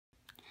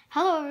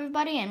Hello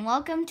everybody and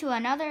welcome to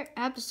another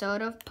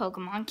episode of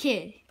Pokemon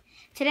Kid.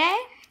 Today,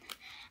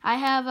 I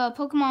have a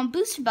Pokemon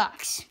booster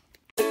box.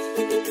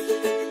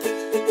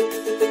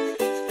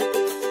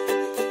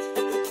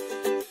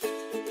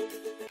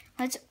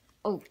 Let's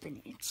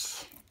open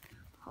it.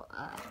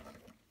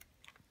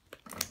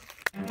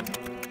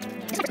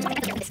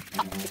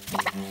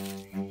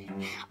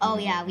 Oh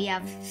yeah, we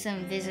have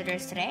some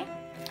visitors today.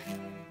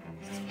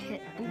 Let's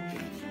hit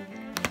open.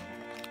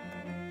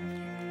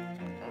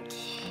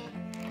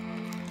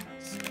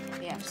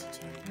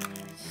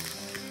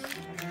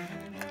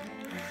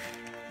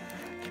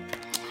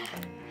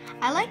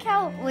 I like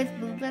how with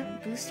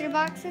booster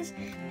boxes,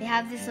 they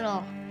have this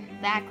little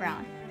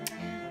background.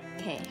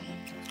 Okay,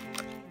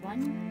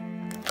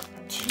 1,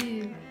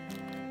 2,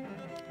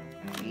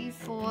 3,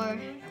 4,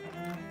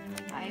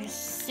 5,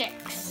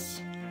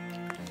 6.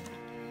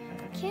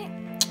 Okay,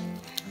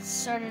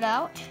 start it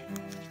out.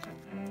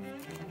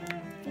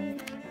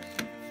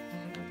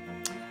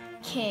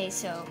 Okay,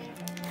 so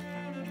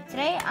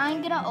today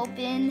I'm gonna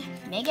open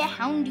Mega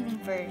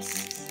Houndoom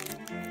first.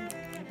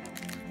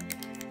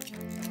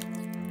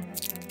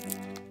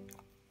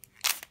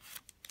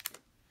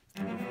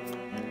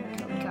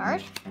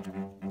 Card.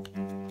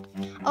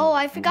 Oh,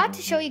 I forgot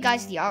to show you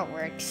guys the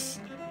artworks.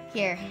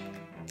 Here.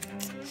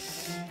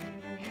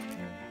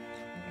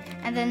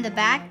 And then the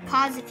back,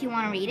 pause if you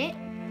want to read it.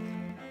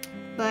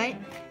 But,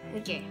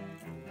 okay.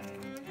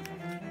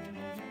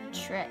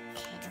 Trick.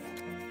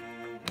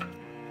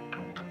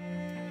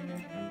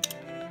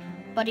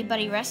 Buddy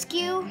Buddy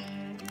Rescue.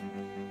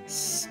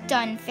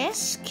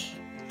 Stunfisk.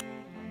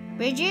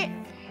 Bridget.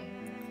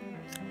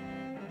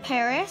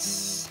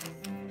 Paris.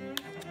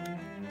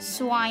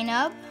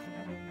 Swinub.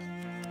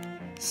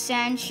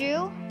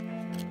 Sandshrew.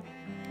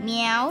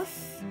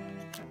 Meowth.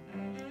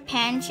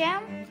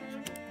 Pancham.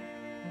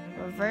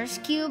 Reverse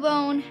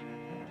Cubone.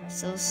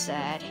 So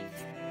sad.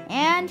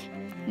 And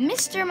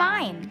Mr.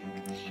 Mime.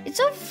 It's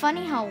so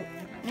funny how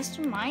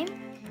Mr. Mime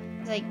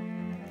is like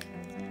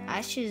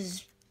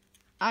Ash's,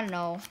 I don't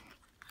know,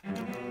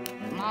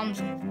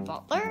 mom's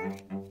butler?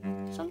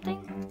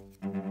 Something?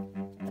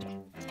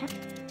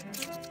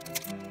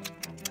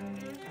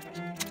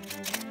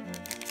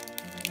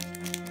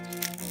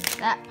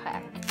 That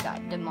pack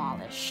got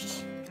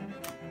demolished.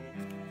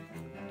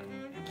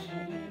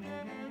 Okay,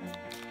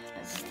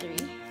 that's 3.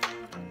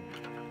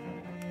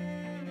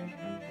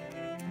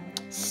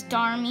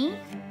 Starmie,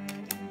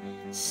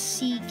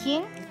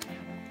 Seeking,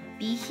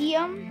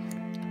 Beheum,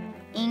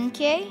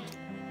 Inkay,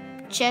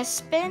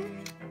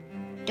 Chespin,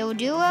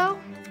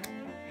 Doduo,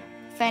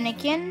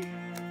 Fennekin,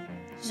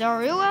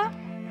 Zorua,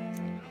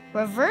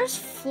 Reverse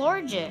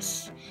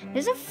Florges.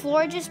 There's a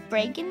Florges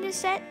break in this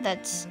set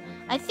that's,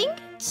 I think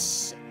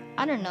it's,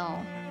 I don't know.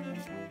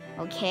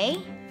 Okay.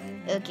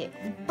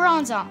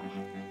 Bronzong.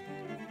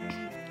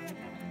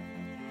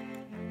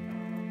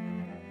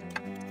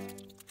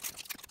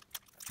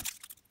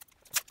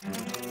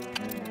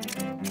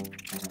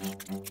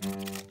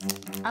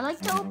 I like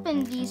to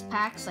open these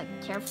packs like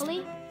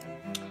carefully.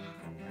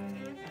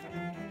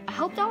 I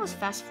hope that was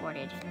fast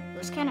forwarded. It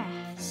was kind of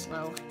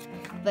slow.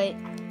 But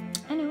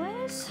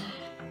anyways.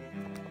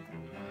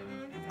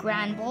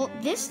 Grand Bolt.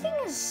 This thing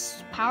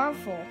is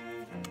powerful.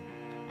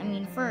 I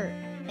mean, for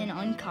an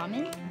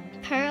uncommon.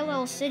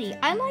 Parallel City.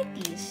 I like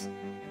these.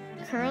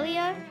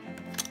 Curlia.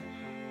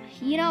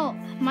 You know,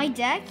 my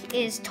deck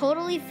is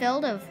totally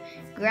filled of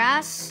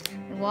grass,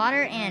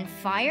 water, and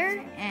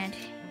fire. And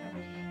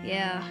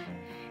yeah.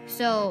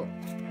 So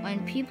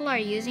when people are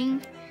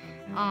using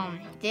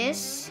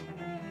this,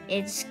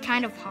 it's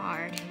kind of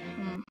hard.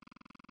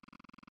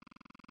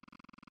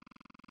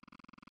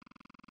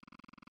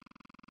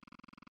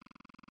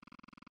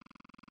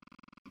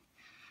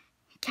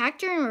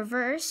 Cactur in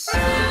reverse.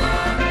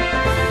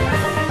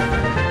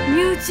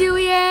 Mewtwo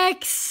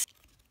EX.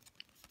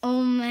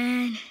 Oh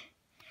man.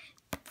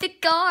 The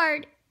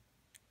card.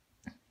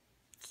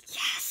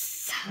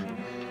 Yes.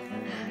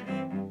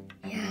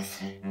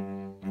 Yes.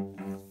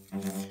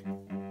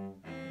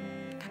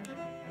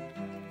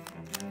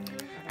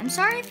 I'm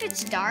sorry if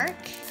it's dark.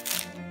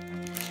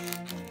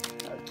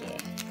 Okay.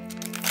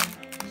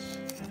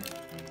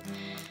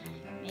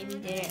 Maybe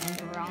did it at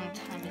the wrong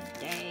time of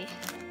day.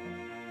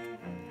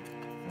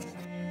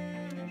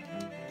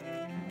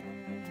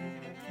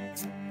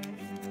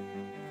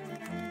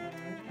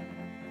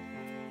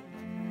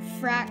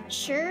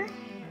 Fracture,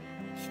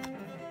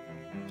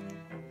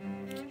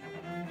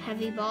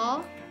 Heavy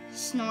Ball,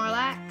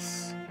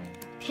 Snorlax,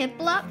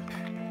 Piplup,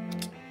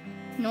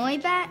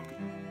 Noibat,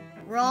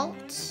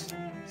 Ralts,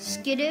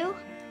 Skiddo,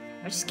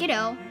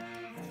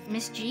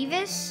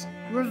 Mischievous,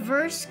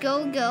 Reverse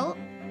Go-Go,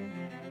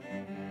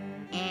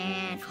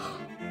 and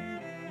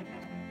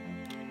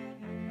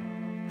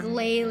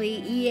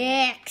Glalie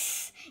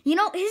EX. You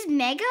know, his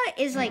Mega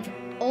is like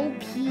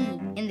OP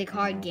in the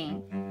card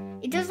game.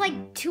 It does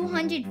like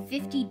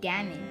 250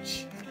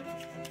 damage.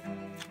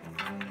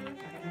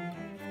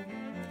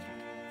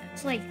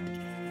 It's like,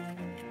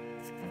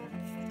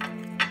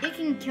 it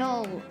can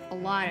kill a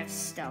lot of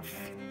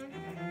stuff.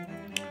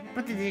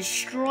 But the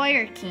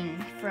Destroyer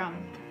King from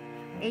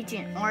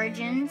Ancient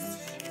Origins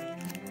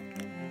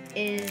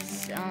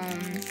is,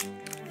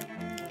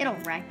 it'll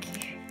wreck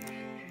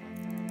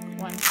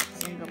once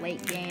it's in the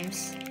late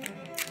games.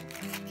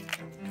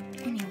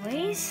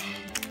 Anyways,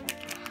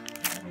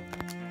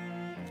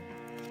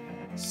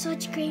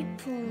 such great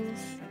pulls.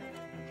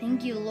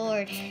 Thank you,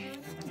 Lord.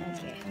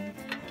 Okay.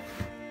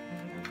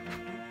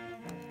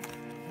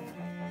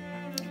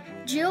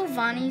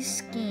 Giovanni's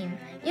Scheme.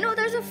 You know,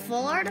 there's a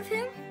full art of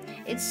him.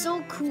 It's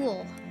so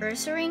cool.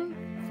 Ursaring,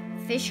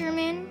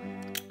 Fisherman,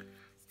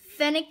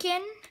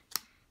 Fennekin,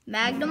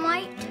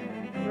 Magnemite,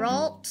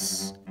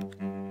 Ralts,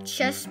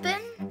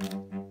 Chespin,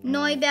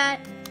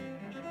 Noibat,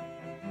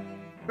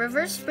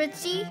 Reverse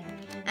Fritzy,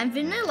 and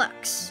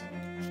Vanillux.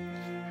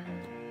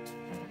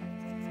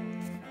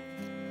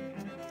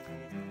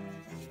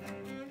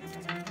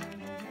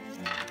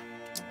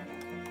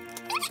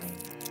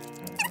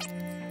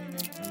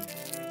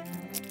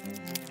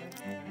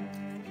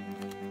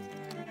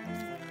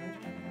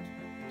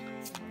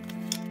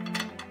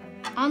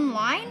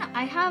 Online,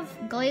 I have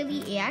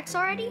Glalie EX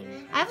already.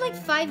 I have like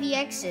 5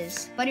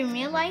 EXs, but in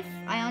real life,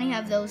 I only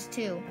have those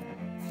 2.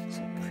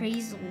 So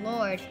praise the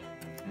Lord.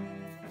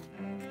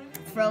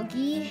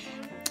 Froggy,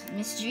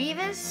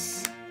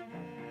 Mischievous,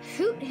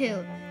 Hoot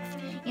Hoot.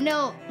 You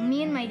know,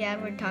 me and my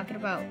dad were talking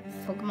about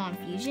Pokemon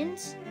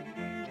fusions.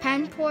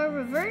 Panpour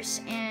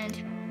Reverse and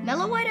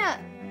Meloetta.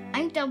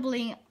 I'm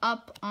doubling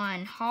up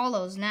on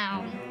holos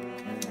now.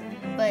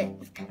 But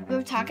we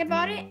were talking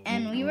about it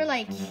and we were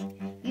like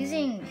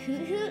using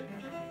Hoot Hoot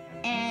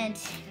and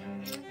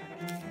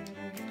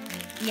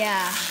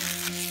yeah,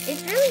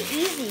 it's really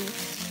easy.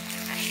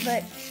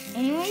 But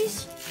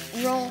anyways,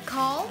 roll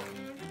call.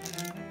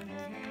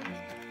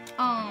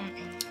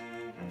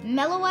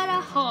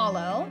 Meloetta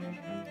Holo,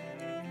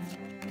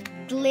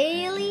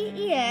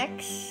 Glalie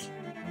EX,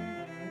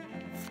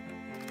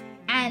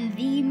 and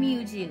the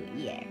Mewtwo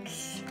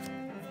EX.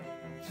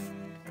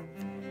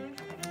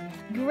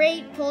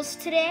 Great pulls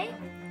today.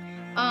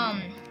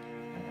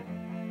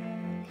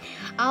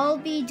 I'll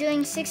be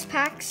doing 6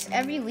 packs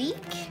every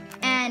week,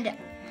 and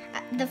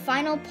the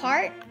final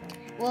part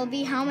will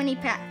be how many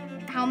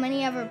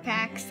ever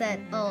packs that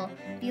will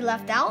be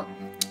left out.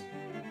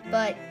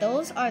 But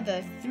those are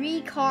the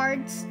 3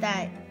 cards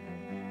that,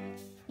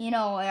 you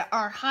know,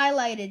 are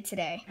highlighted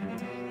today.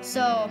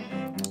 So,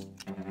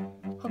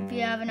 hope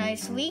you have a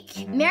nice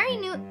week. Merry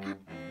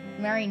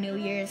New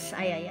Year's.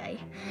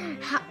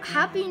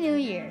 Happy New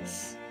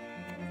Year's.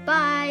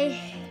 Bye.